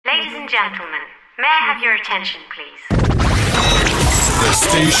gentlemen, may I have your attention, please? The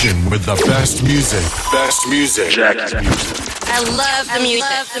station with the best music. Best music. Jackie's music. I love the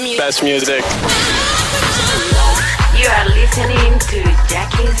music. Best music. You are listening to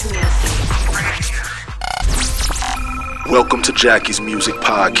Jackie's Music. Welcome to Jackie's Music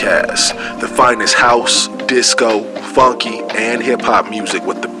Podcast, the finest house, disco, funky, and hip-hop music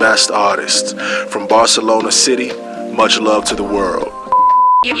with the best artists from Barcelona City. Much love to the world.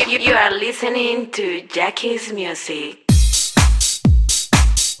 You are listening to Jackie's Music.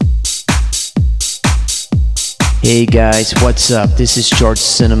 Hey guys, what's up? This is George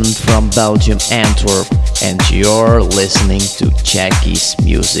Cinnamon from Belgium, Antwerp, and you're listening to Jackie's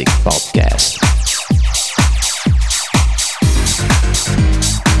Music Podcast.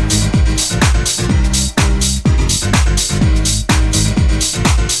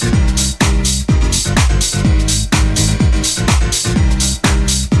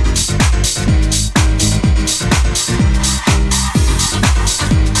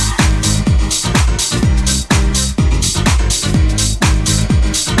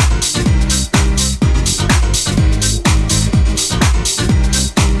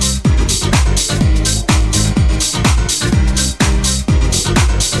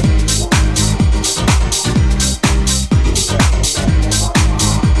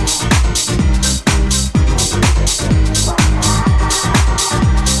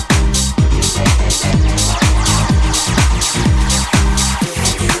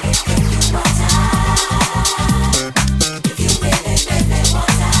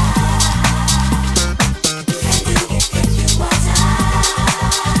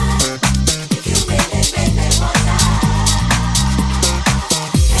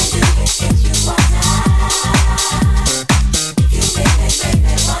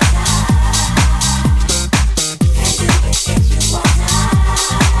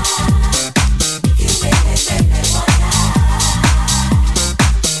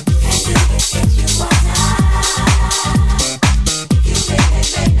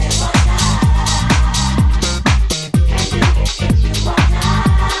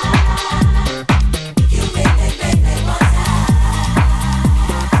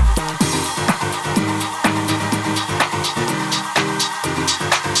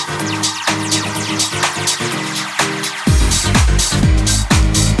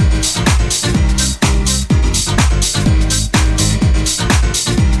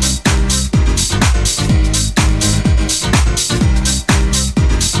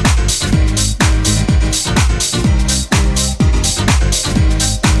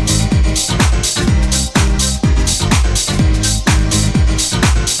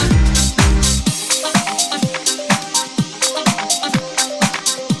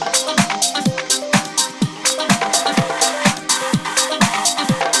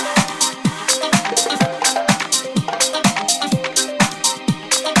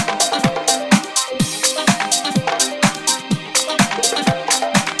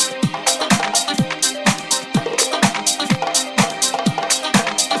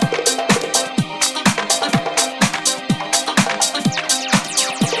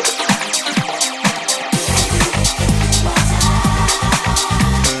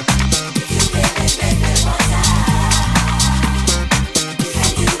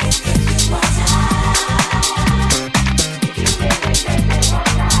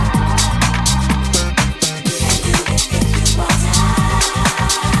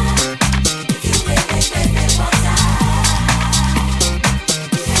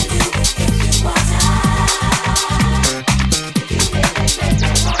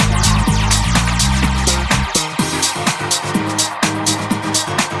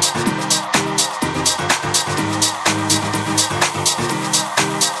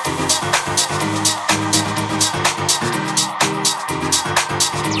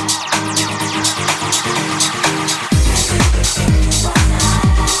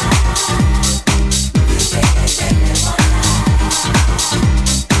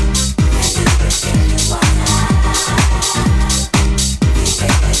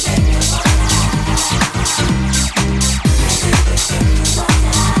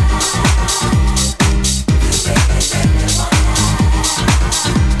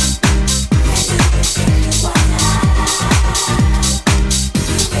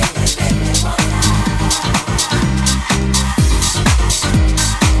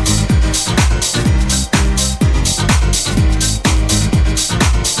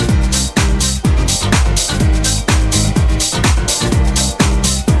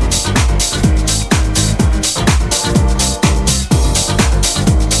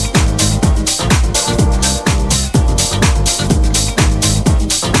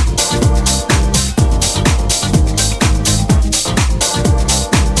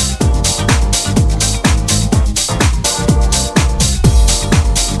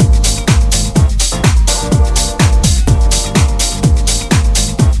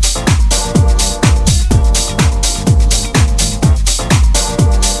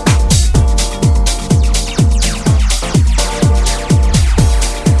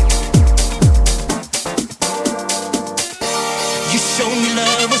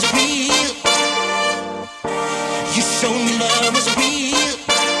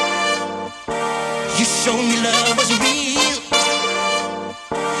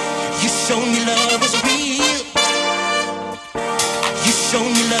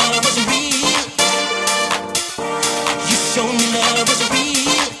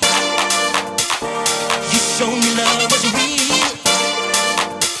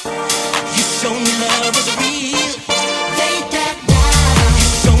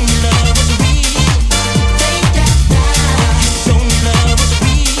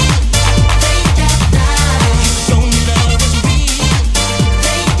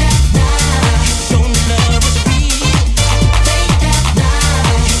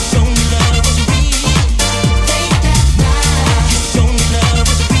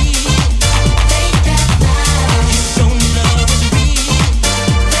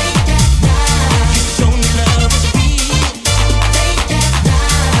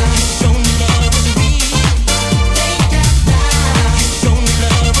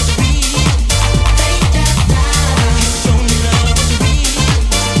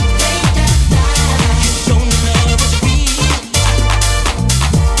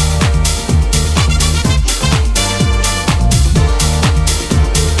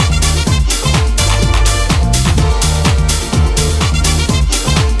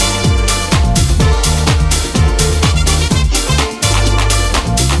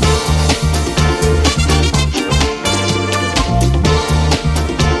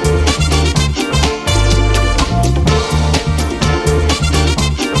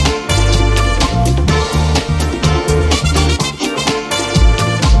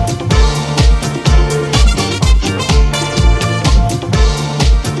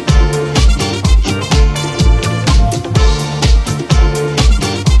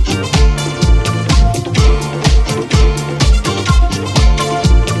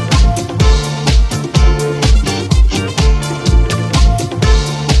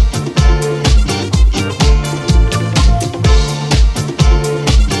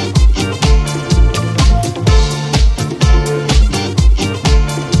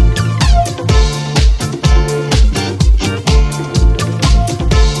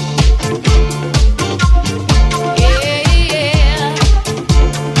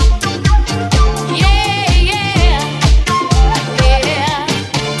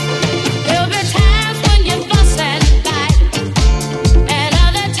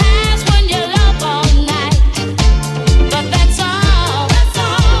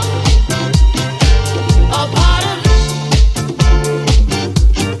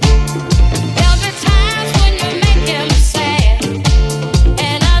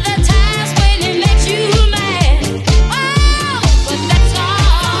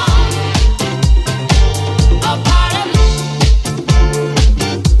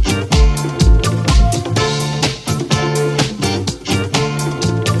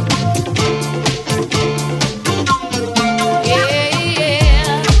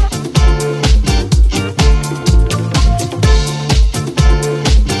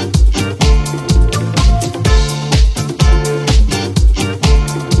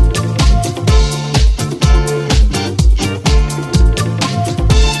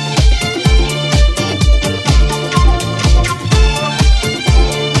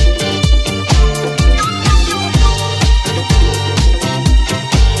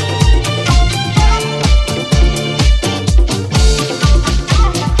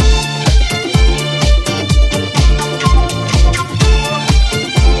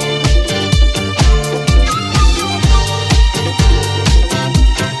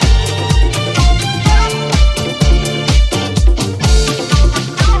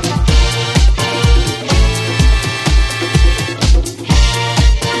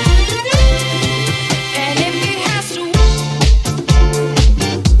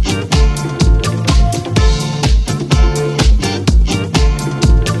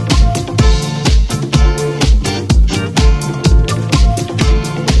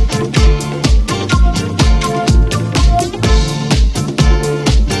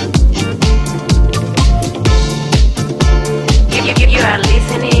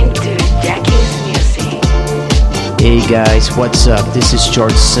 guys, what's up? This is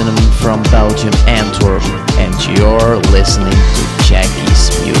George Cinnamon from Belgium, Antwerp, and you're listening to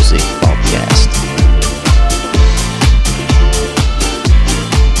Jackie's Music Podcast.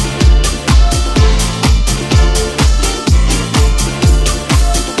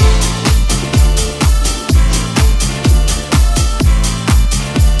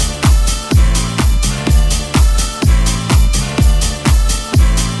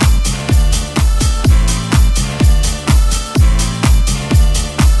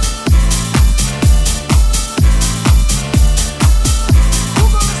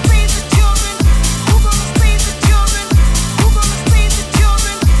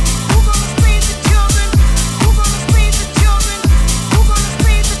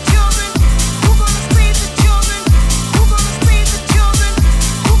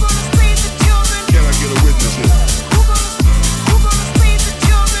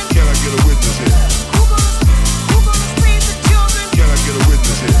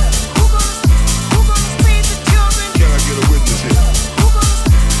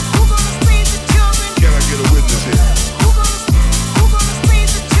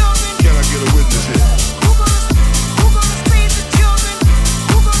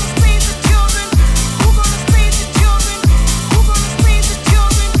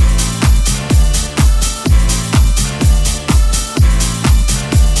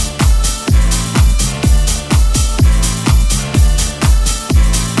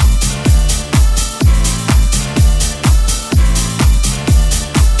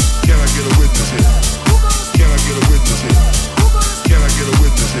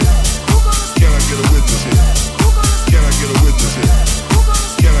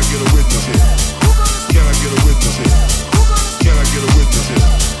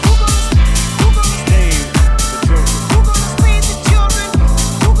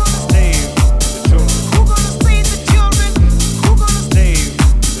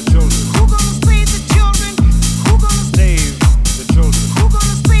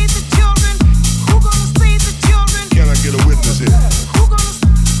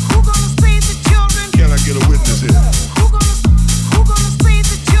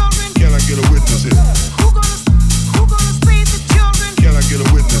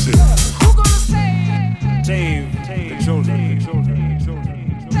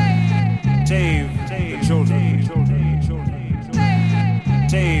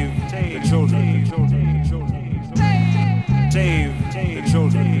 Save the children. Save the children. Save the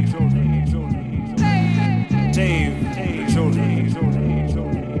children. Save the children.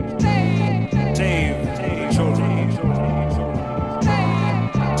 Save the children.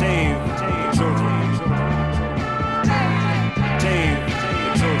 Save the children.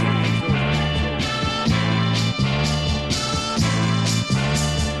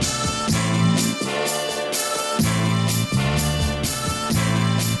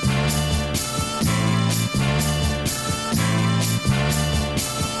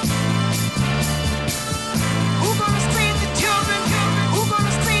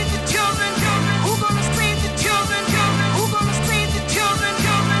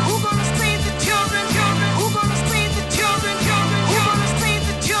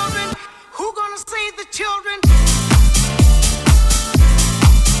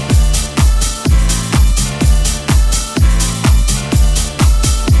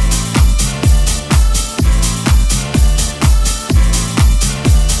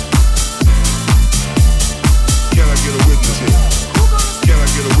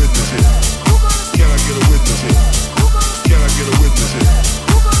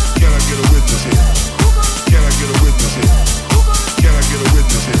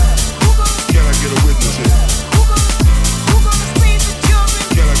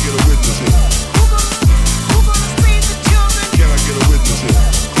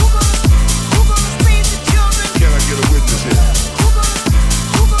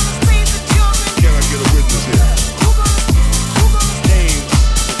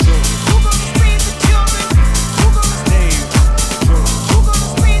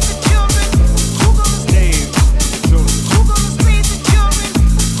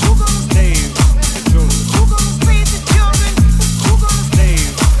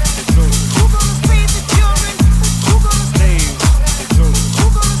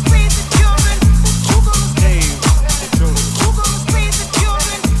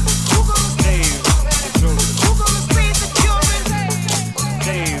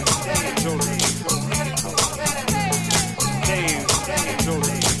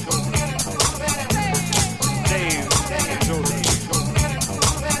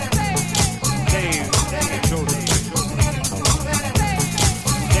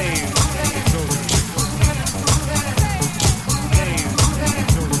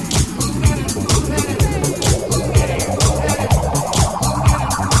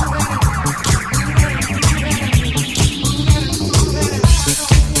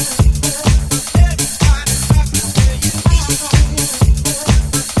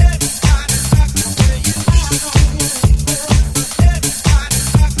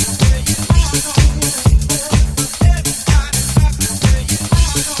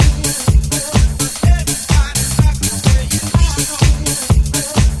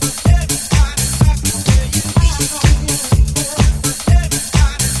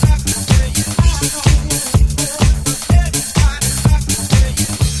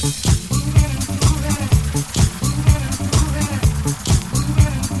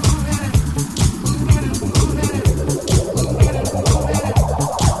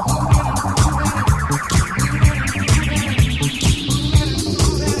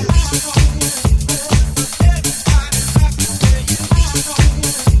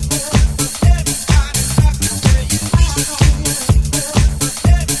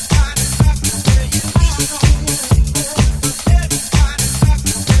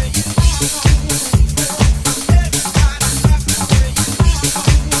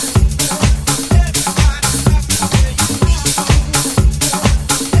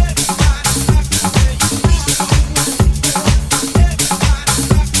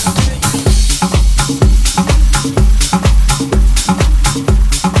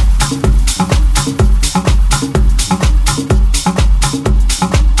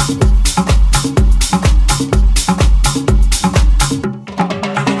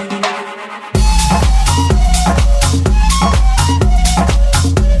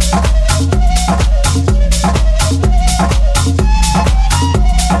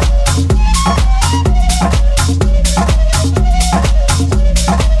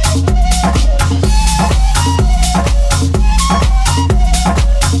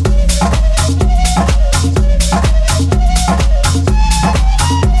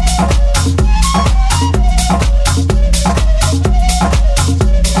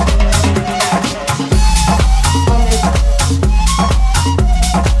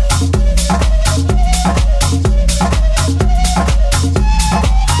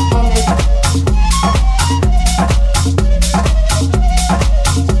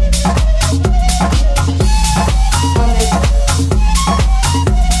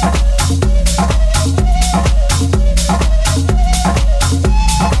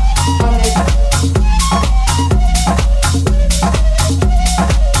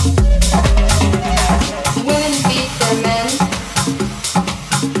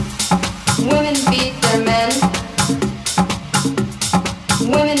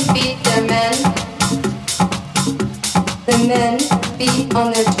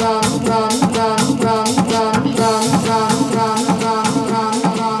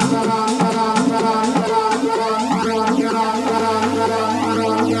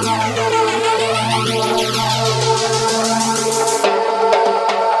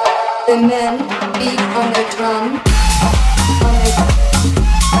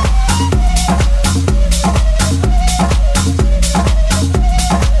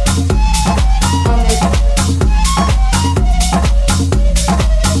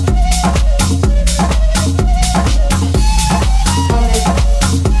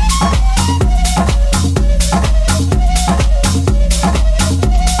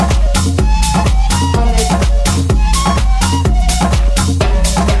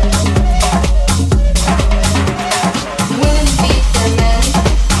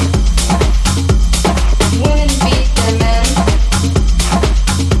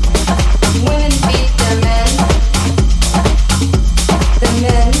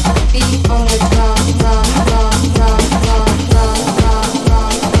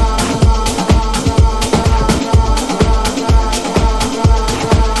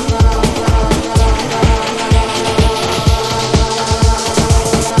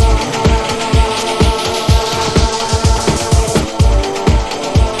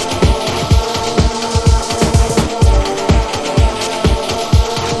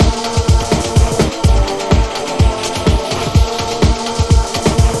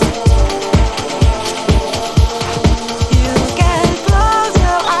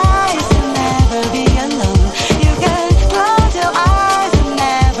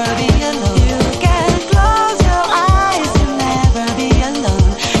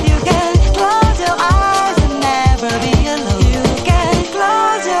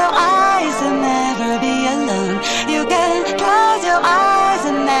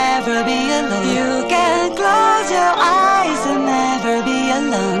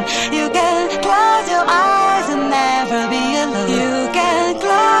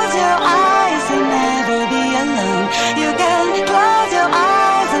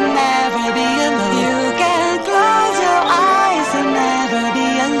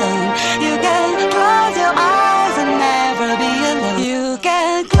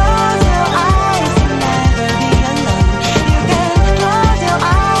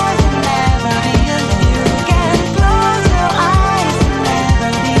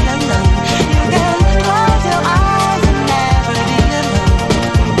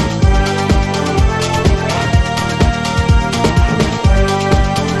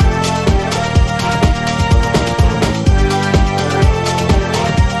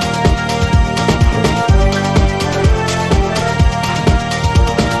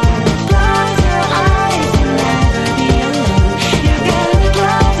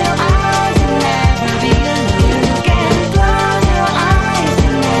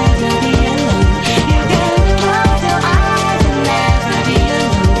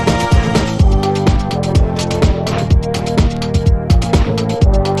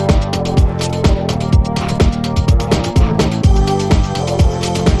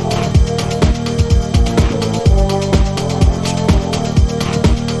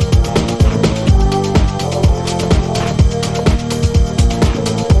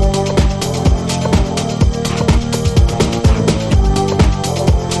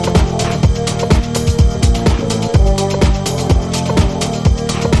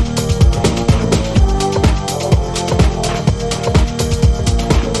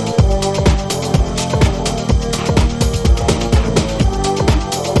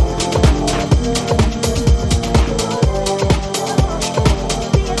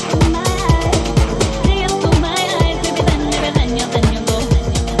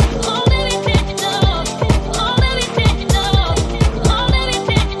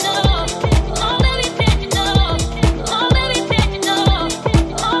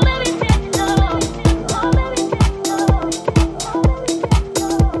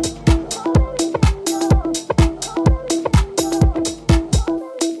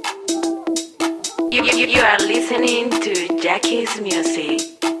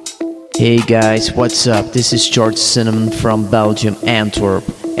 Hey guys, what's up? This is George Cinnamon from Belgium, Antwerp,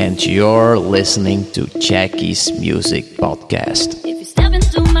 and you're listening to Jackie's Music Podcast. If you step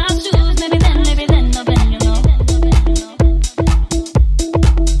into my shoes, maybe then, no, then you know.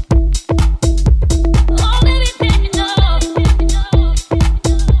 Oh, maybe then you know.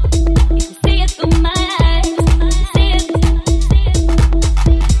 If you see it through my eyes, see it.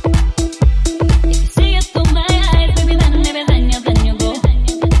 If you see it through my eyes, maybe then you go.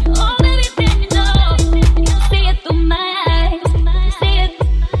 Oh, maybe then you know. If you see it through my eyes, see it.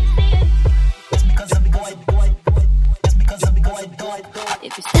 Just because I'm going.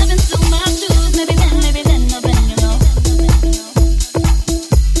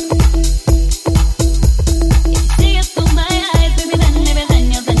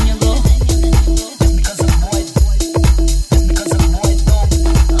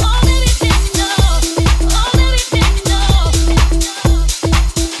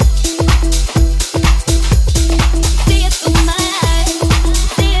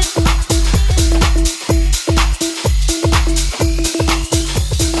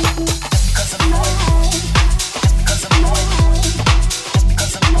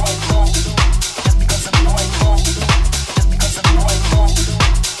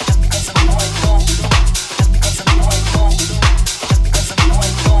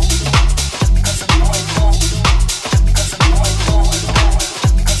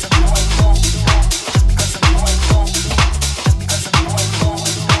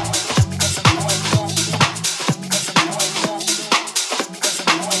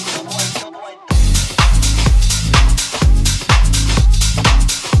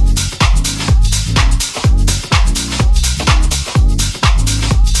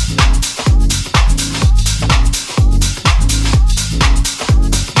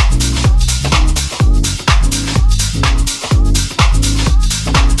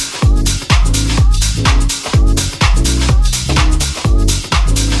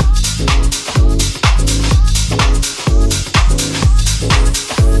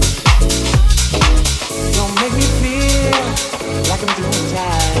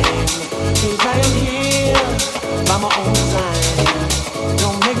 time, 'cause I am here by my own design.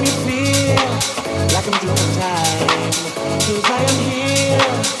 Don't make me feel like I'm doing time, 'cause I am here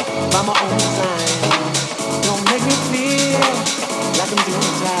by my own design. Don't make me feel like I'm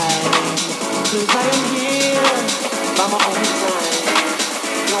doing time, 'cause I am here by my own design.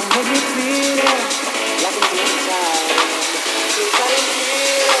 Don't make me feel like I'm doing time, 'cause I am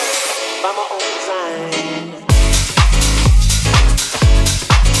here by my own design.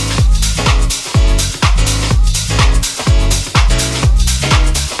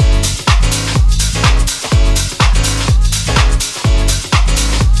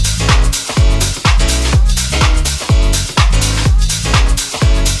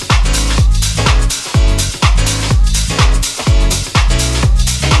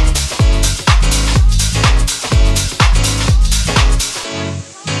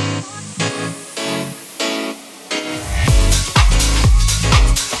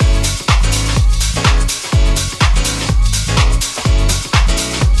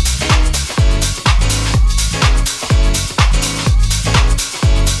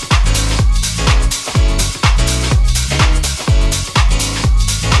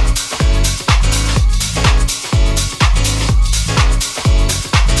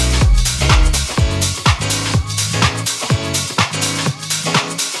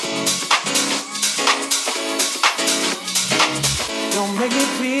 Don't make me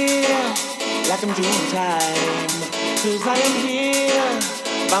feel like I'm doing time, 'cause I am here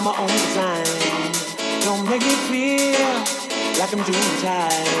by my own design. Don't make me feel like I'm doing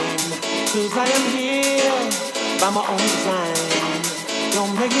time, 'cause I am here by my own design.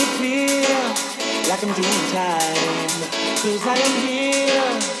 Don't make me feel like I'm doing time, 'cause I am here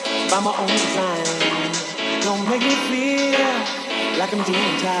by my own design. Don't make me feel like I'm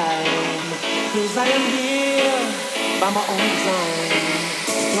doing time, 'cause I am here by my own design.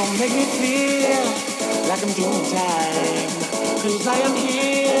 Don't make me feel like I'm doing time, 'cause I am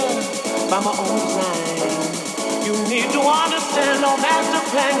here by my own design. You need to understand, no master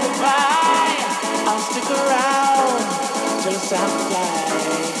plan goodbye. I'll stick around till it's time to fly.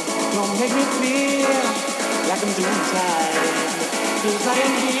 Don't make me feel like I'm doing time, 'cause I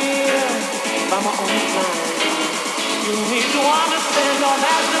am here by my own design. You need to understand, no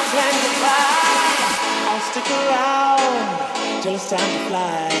master plan goodbye. I'll stick around till it's time to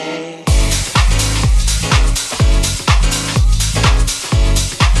fly.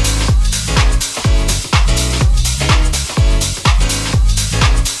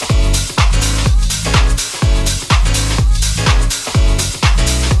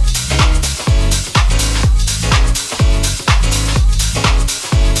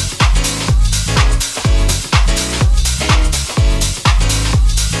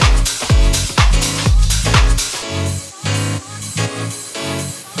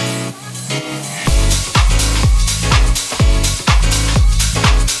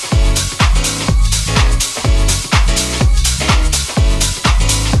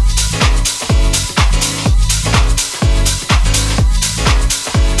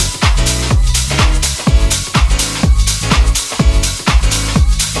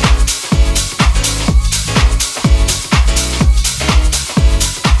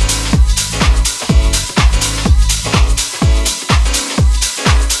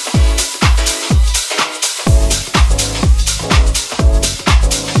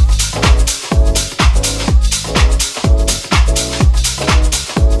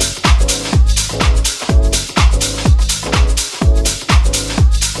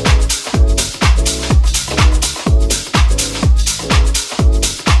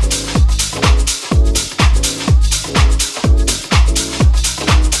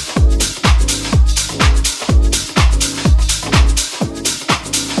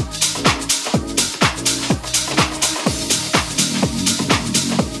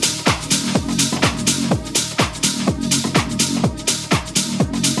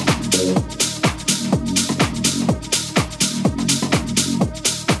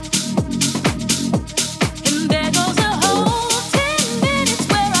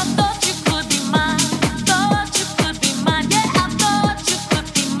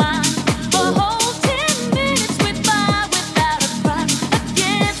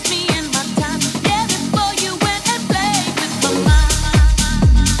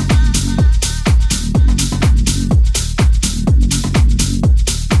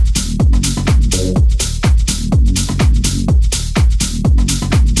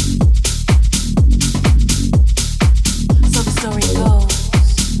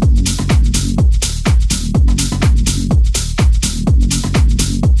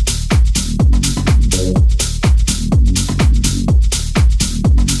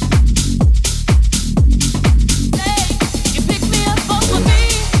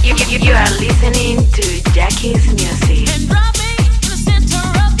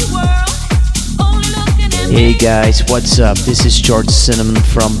 Hey guys, what's up? This is George Cinnamon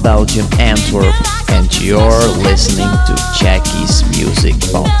from Belgium, Antwerp, and you're listening to Jackie's Music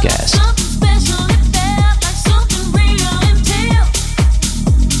Podcast.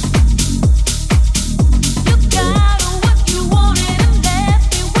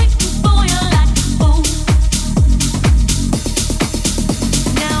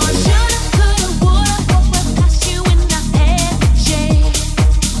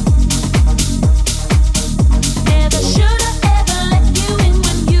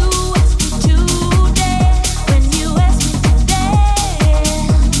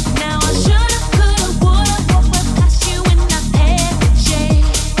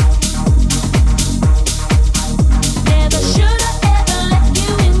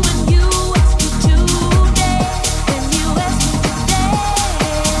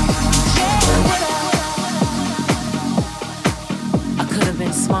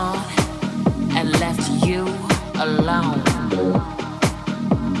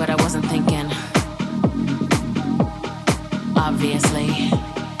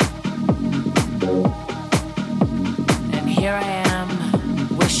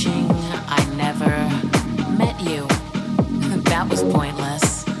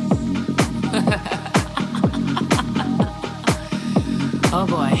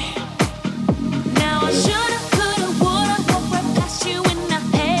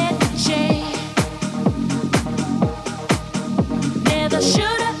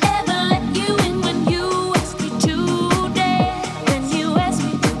 Should've ever let you in when you asked me today. When you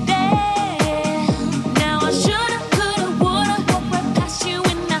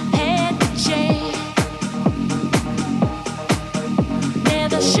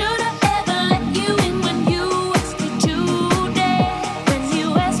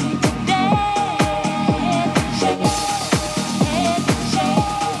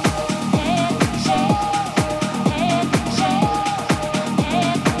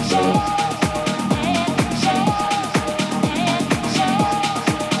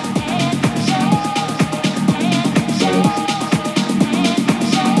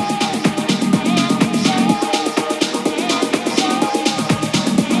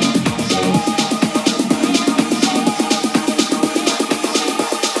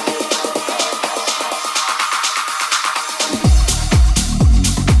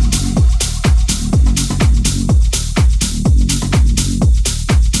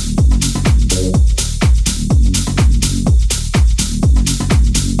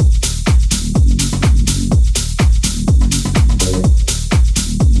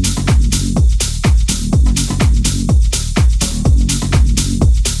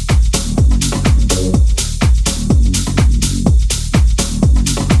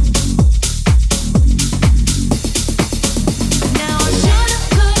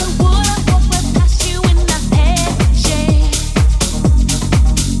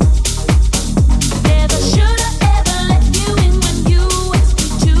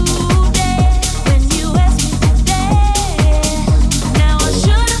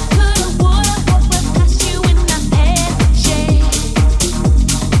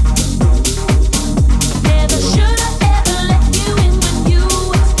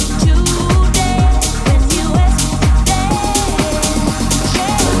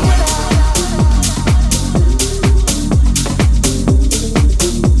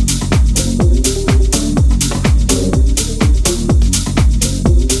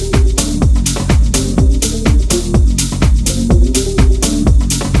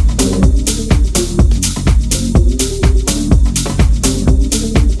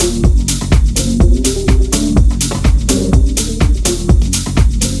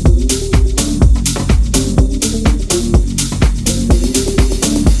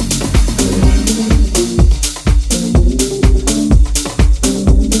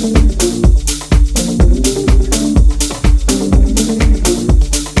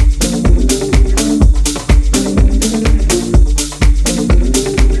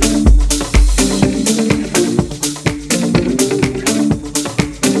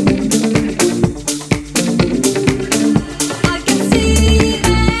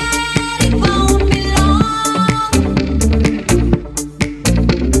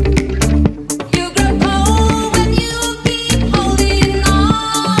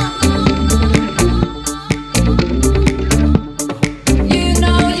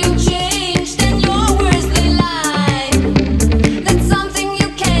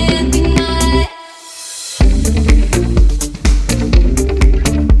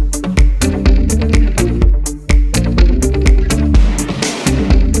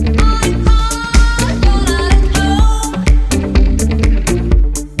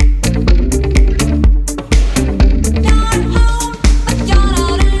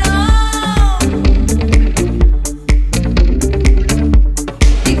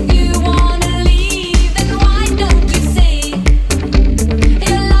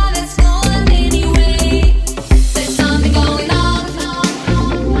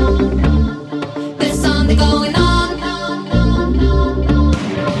There's something going on.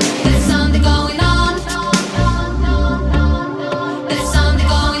 There's something going on. There's something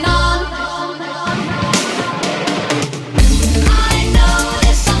going on. I know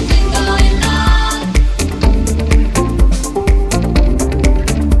there's something going on.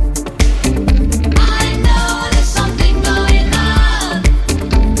 I know there's something going on.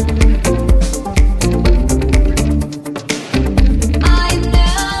 I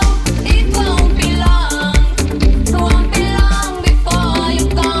know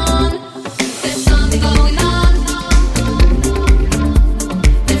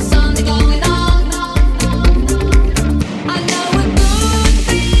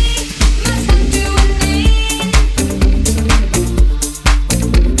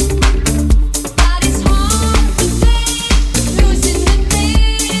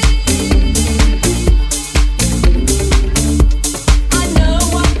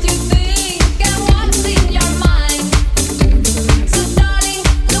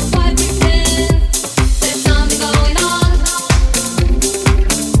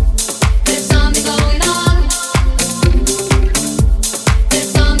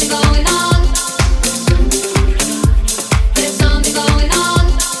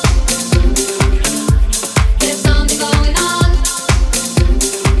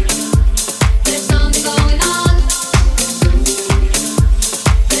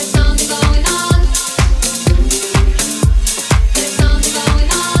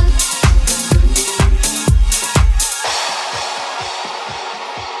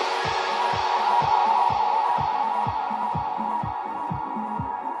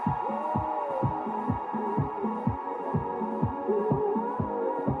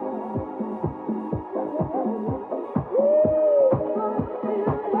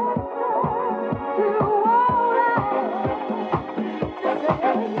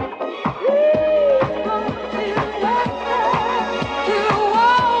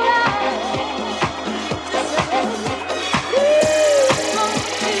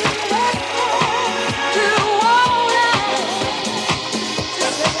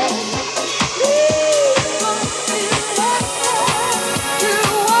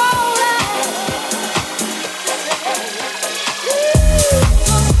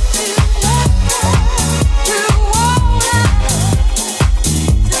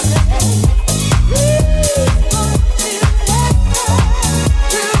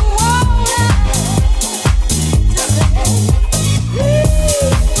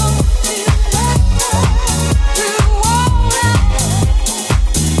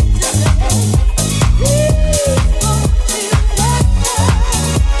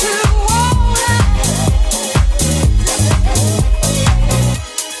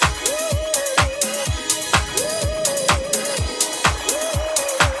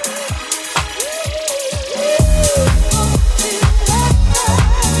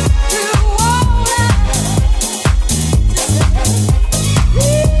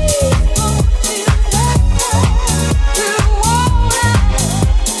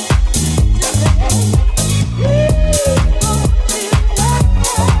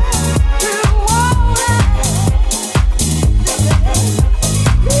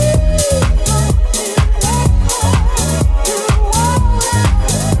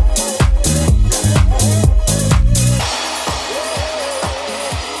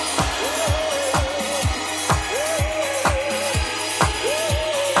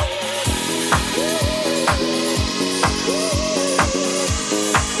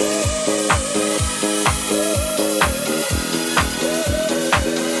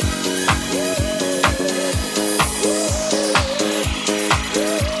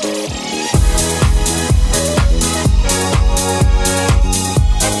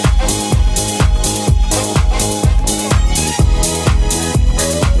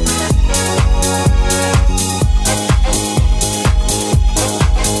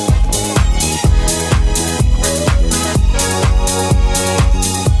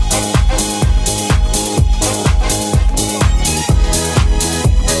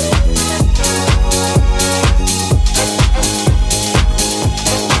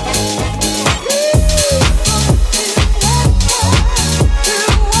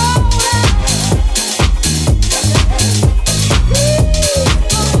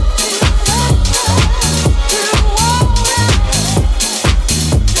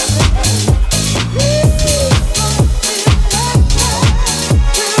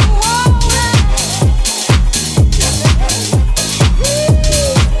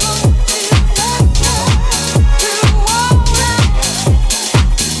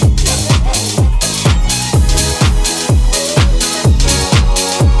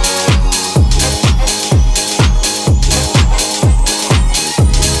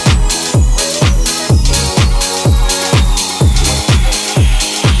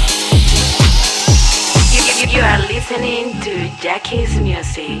Jackie's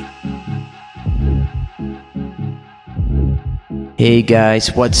music. Hey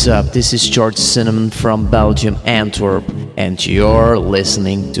guys, what's up? This is George Cinnamon from Belgium, Antwerp, and you're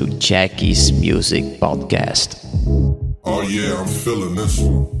listening to Jackie's Music Podcast. Oh yeah, I'm feeling this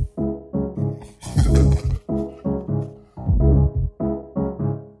one.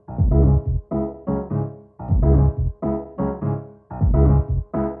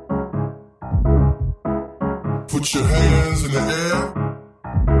 Put your hands in the air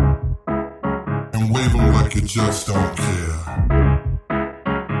and wave them like you just don't care.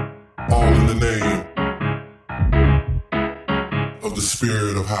 All in the name of the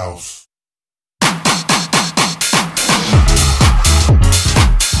spirit of house.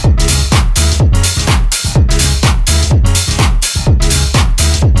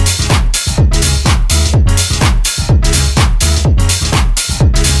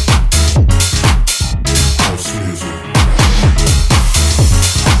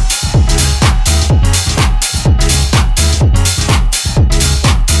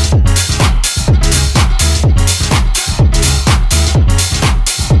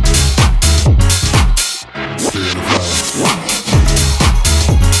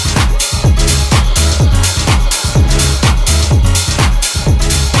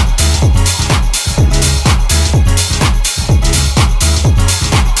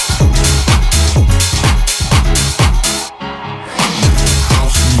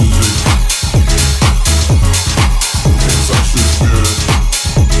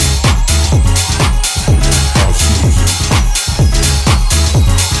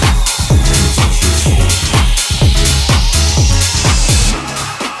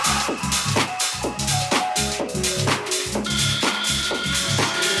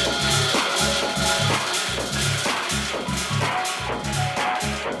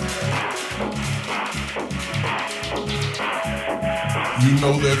 You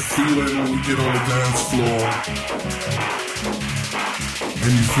know that feeling when you get on the dance floor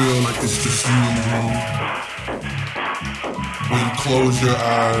and you feel like it's just you in the room. When you close your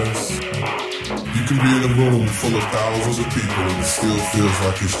eyes, you can be in a room full of thousands of people and it still feels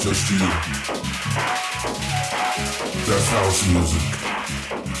like it's just you. That's house music.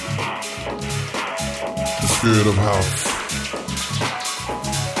 The spirit of house.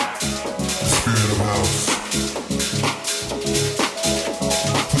 The spirit of house.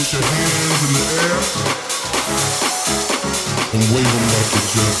 Put your hands in the air and wave them like you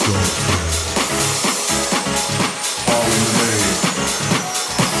just don't care. All in the name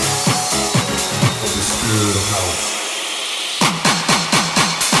of the spirit of house.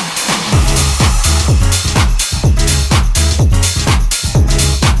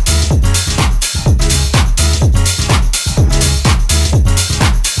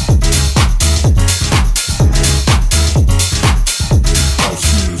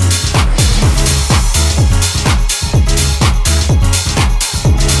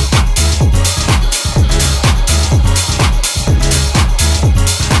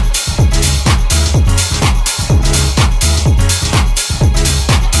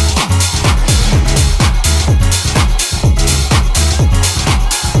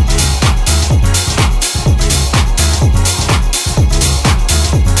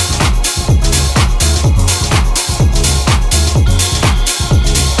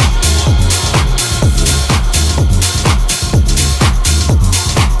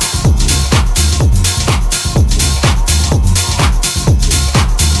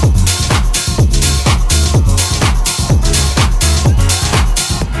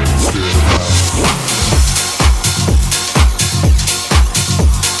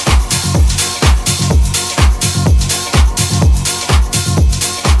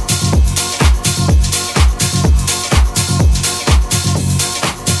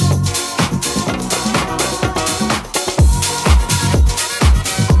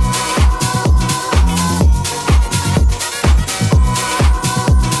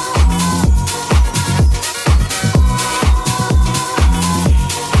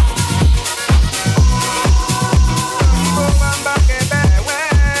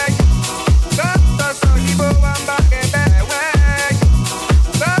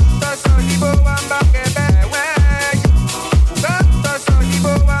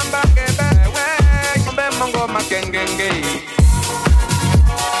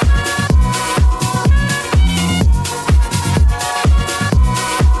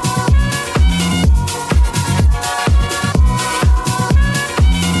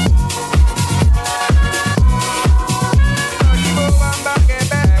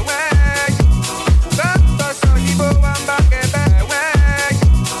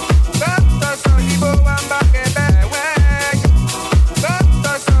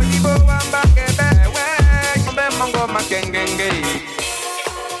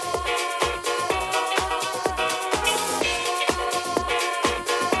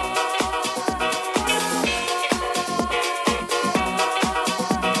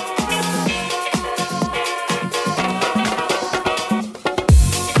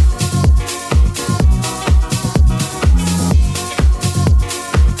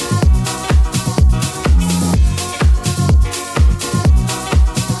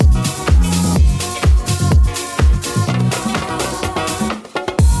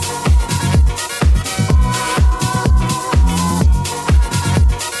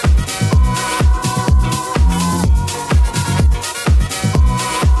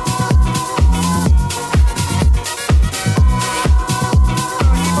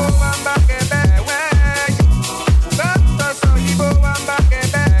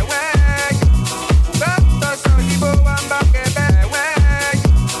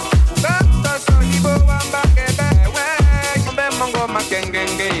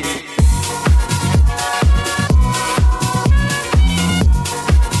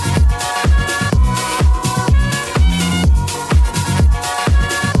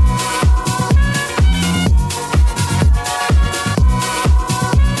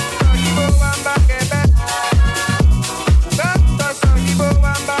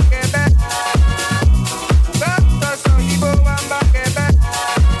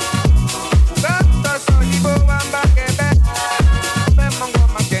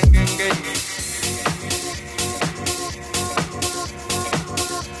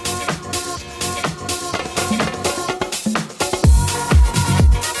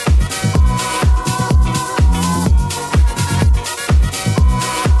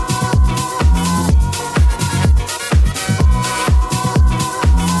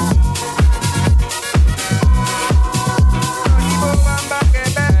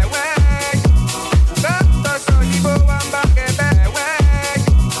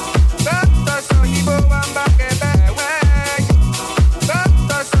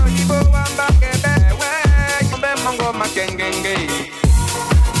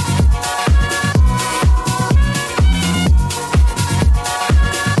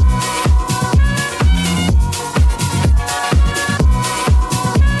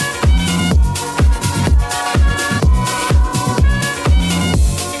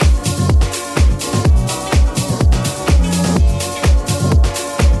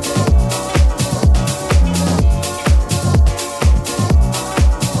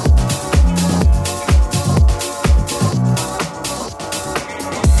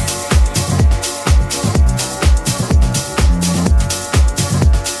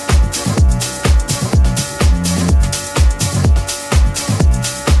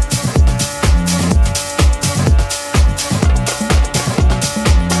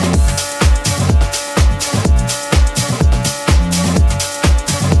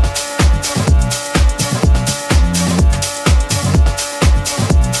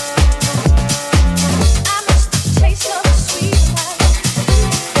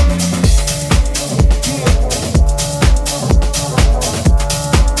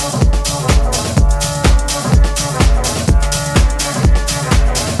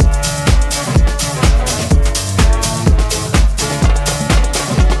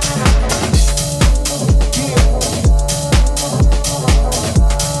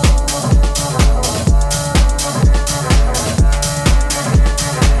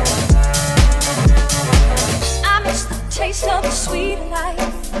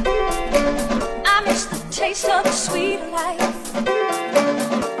 taste of the sweet life.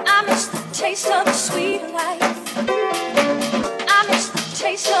 I miss the taste of the sweet life. I miss the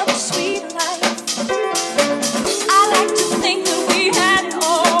taste of the sweet life. I like to think that we had it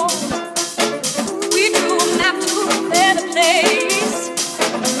all. We drew a map to a better place.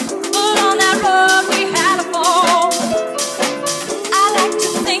 But on that road we had a fall. I like to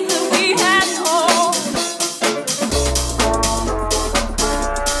think that we had it all.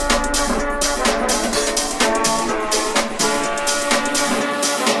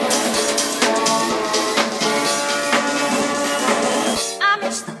 I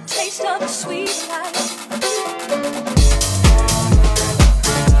miss the taste of the sweet life.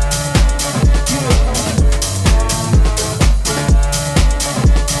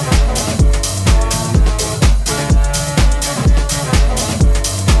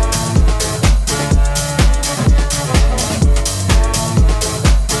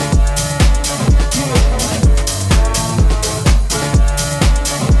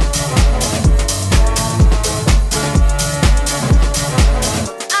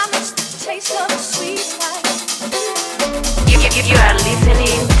 I miss the taste of the sweet life. You are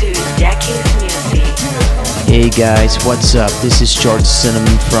listening to Jackie's music. Hey guys, what's up? This is George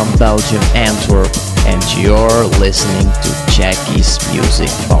Cinnamon from Belgium, Antwerp, and you're listening to Jackie's Music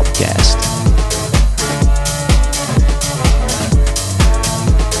Podcast.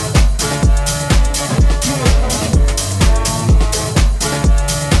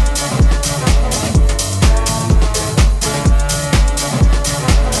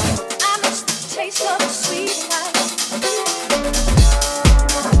 I miss the taste of the sweet life.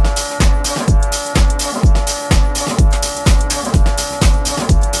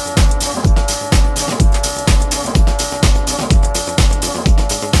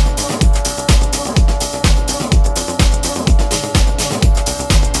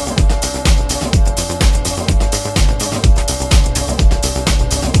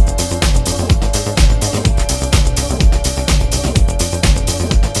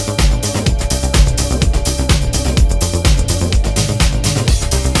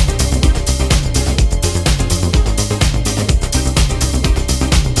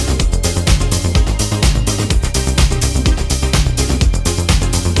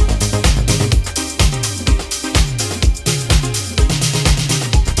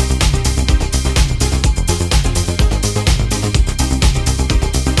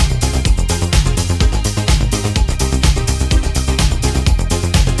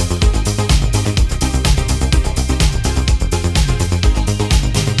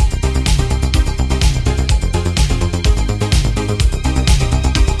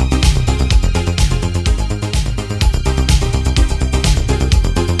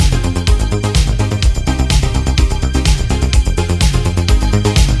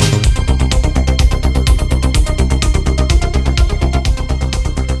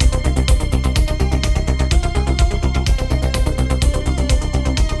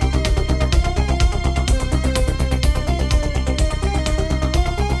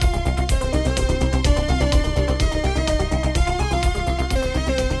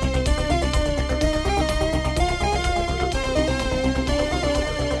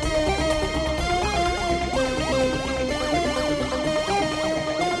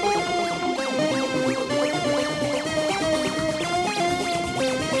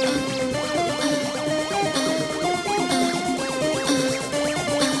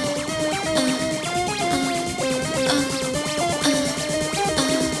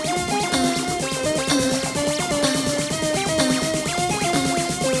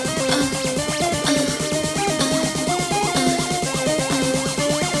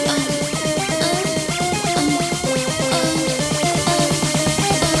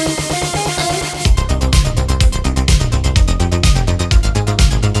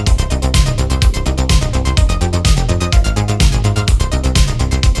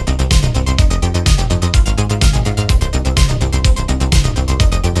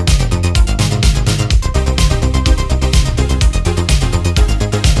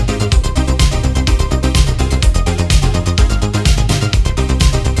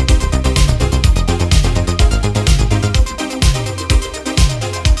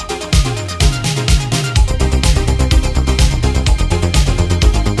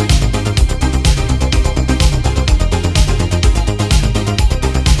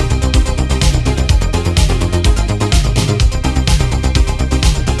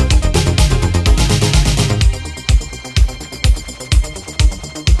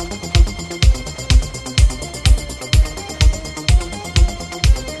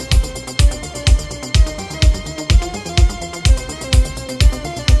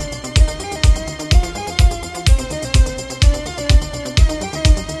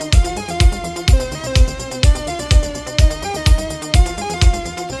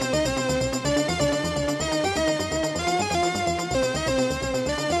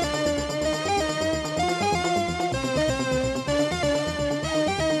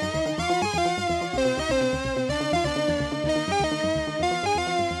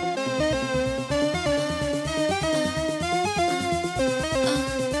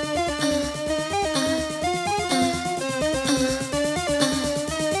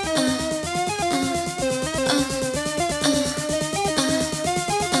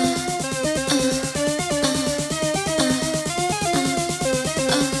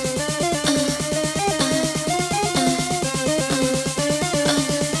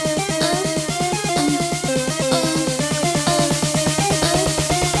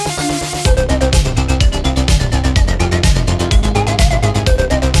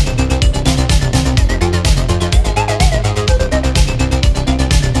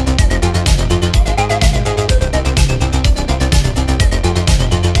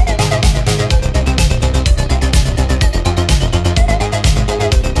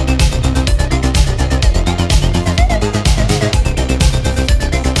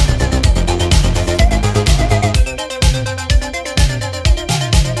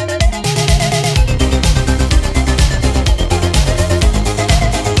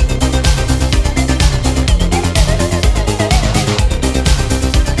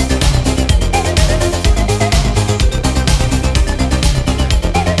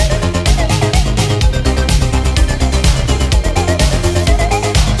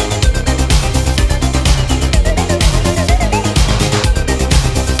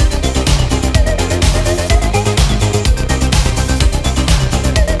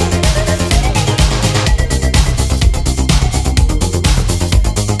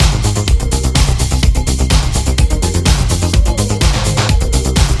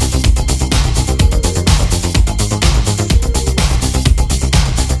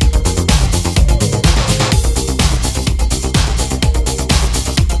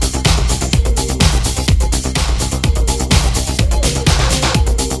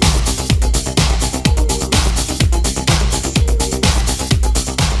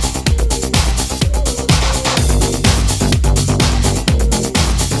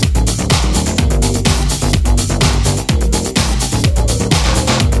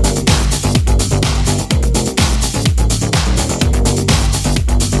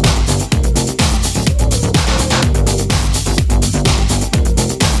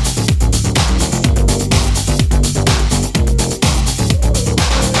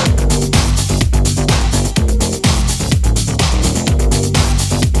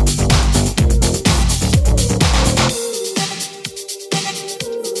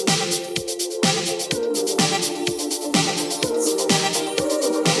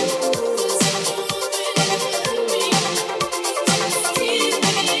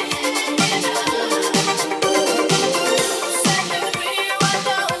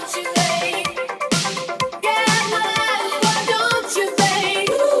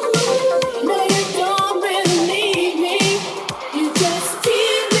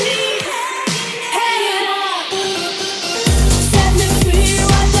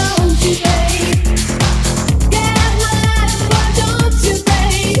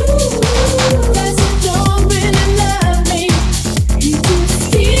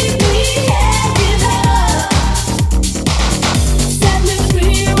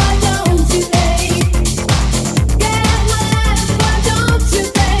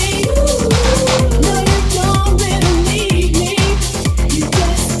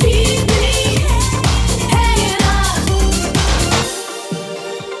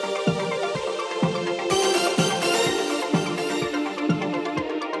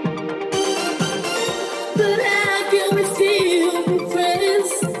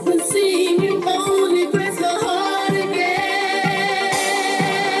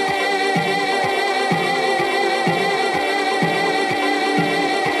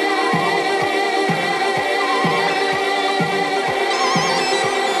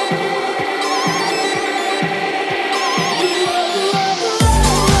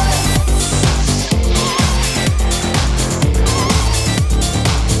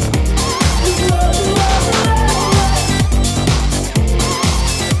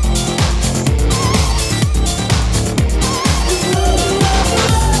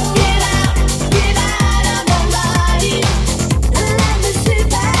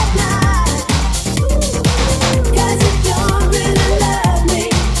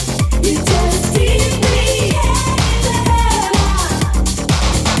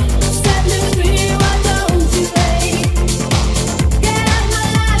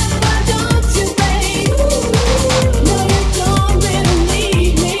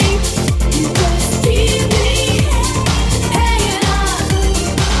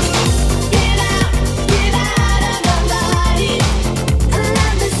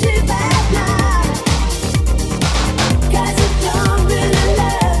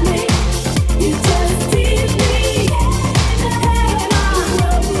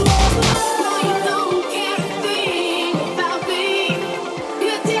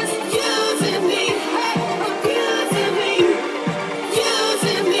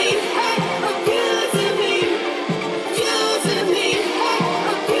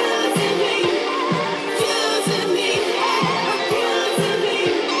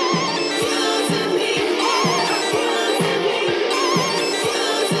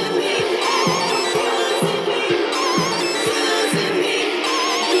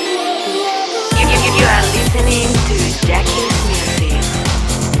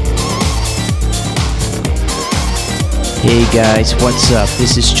 Hey guys, what's up?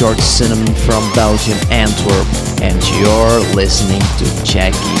 This is George Cinnamon from Belgium, Antwerp, and you're listening to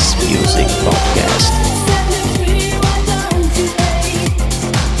Jackie's Music Podcast.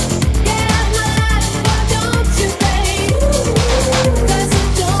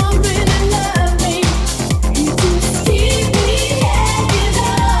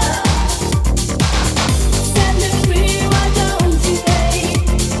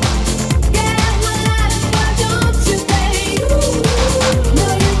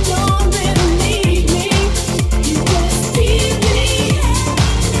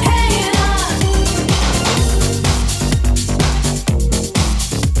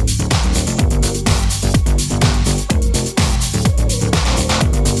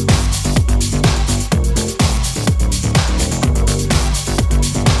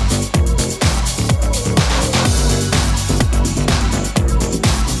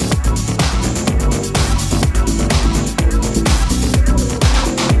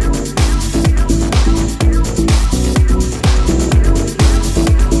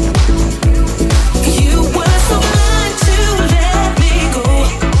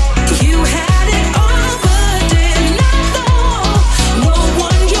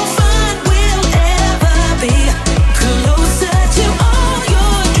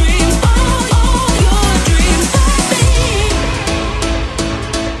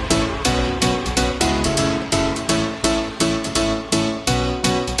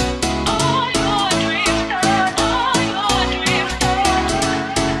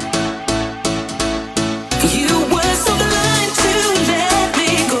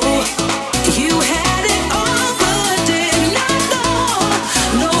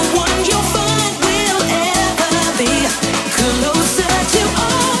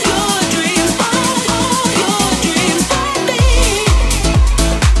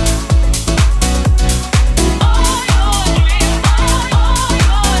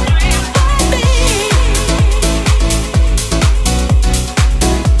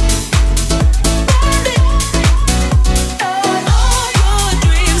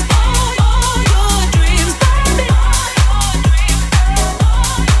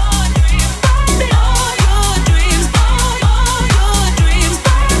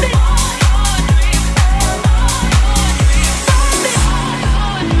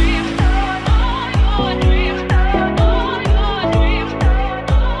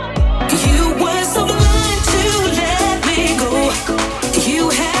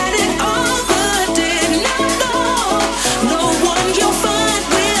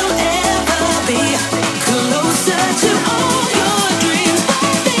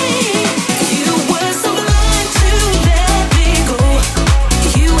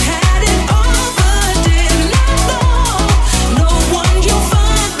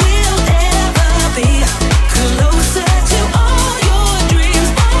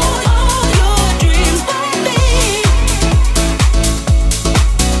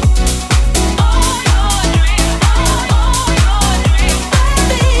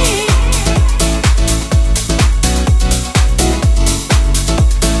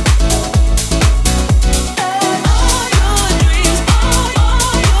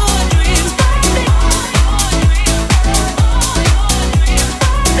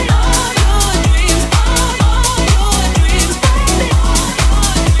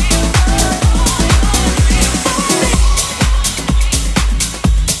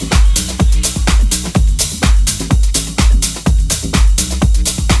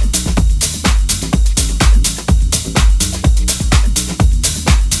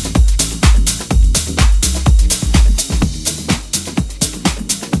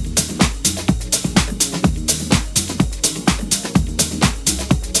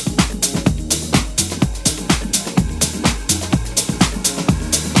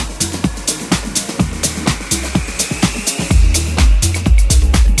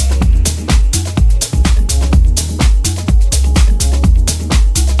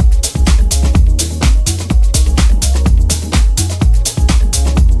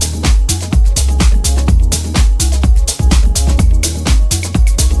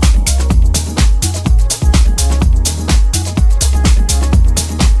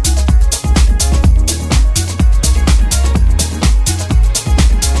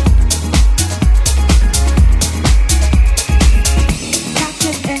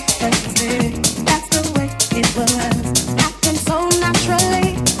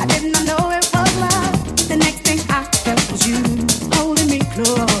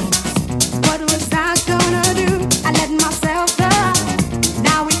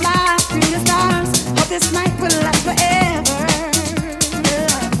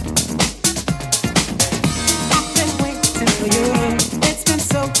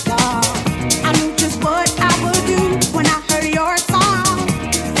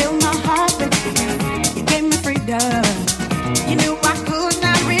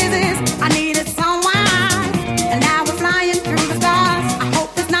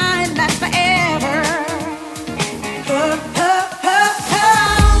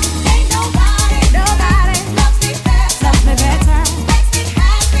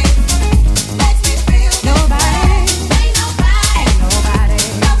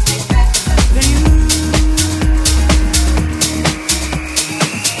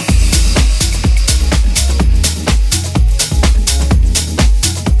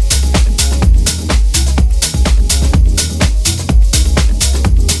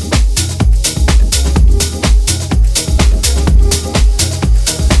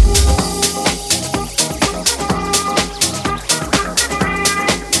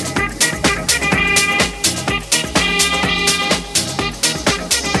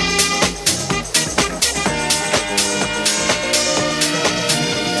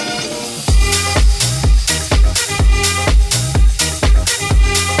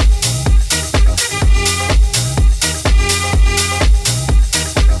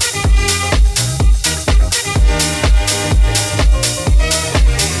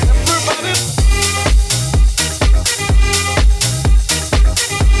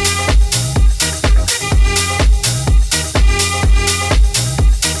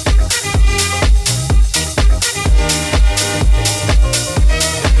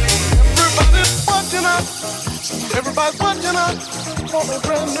 out for a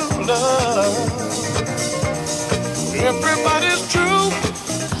brand new love. Everybody's true.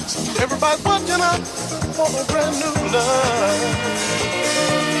 Everybody's watching out for a brand new love.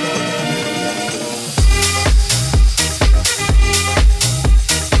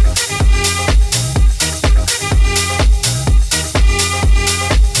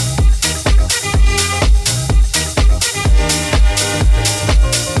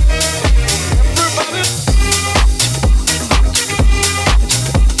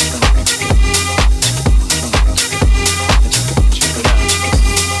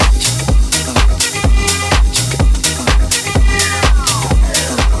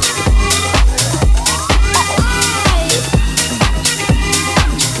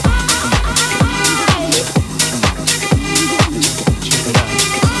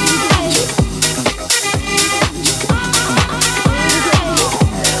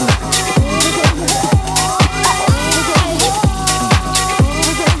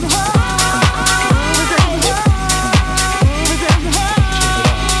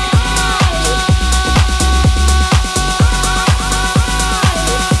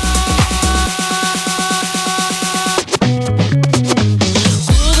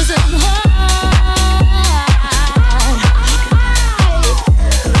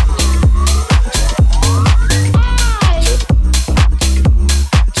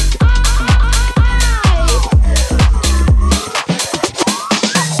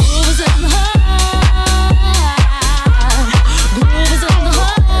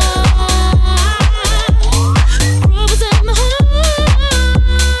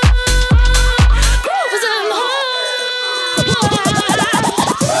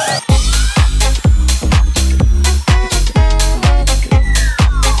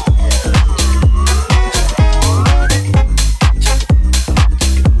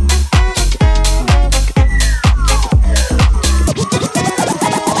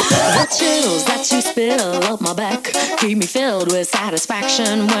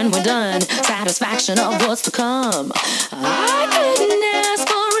 Satisfaction when we're done, satisfaction of what's to come. I couldn't ask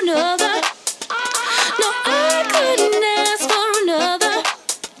for another. No, I couldn't ask for another.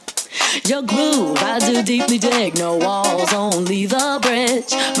 Your groove, I do deeply dig. No walls, only the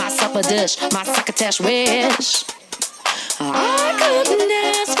bridge. My supper dish, my succotash wish. I couldn't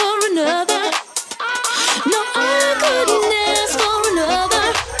ask for another. No, I couldn't ask for another.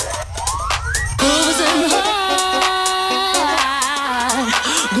 Groove is in the heart.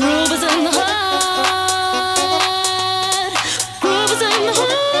 Groove is in the heart. Groove is in the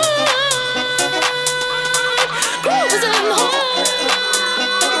heart. Groove is in the heart.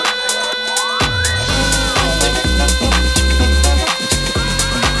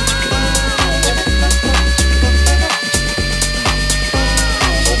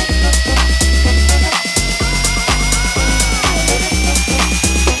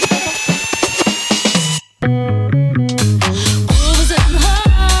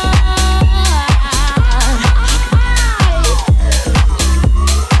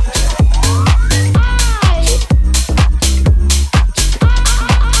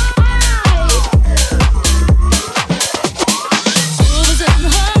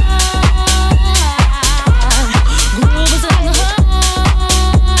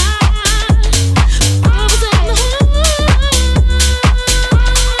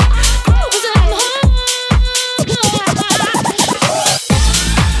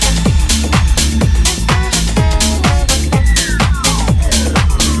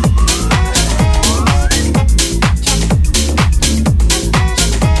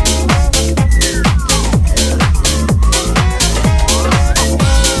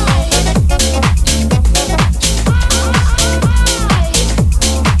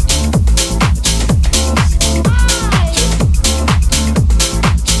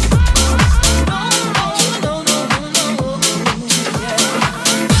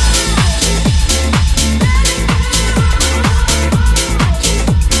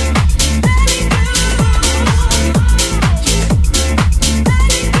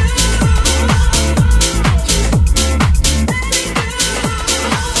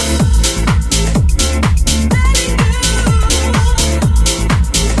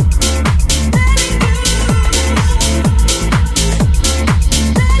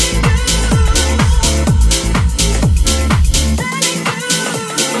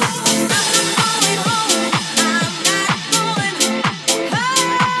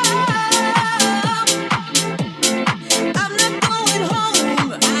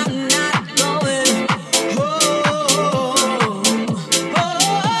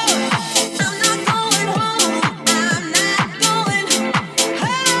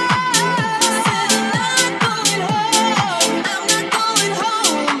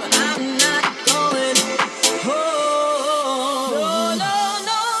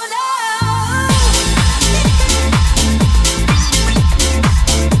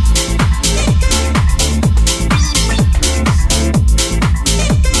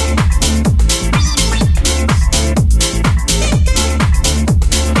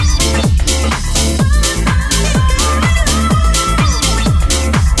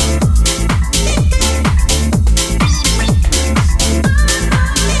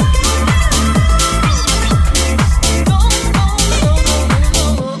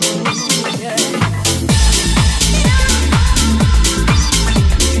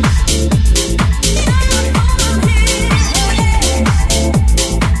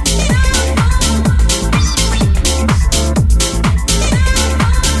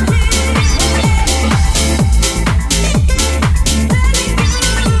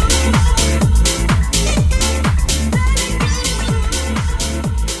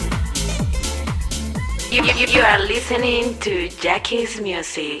 listening to Jackie's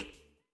Music.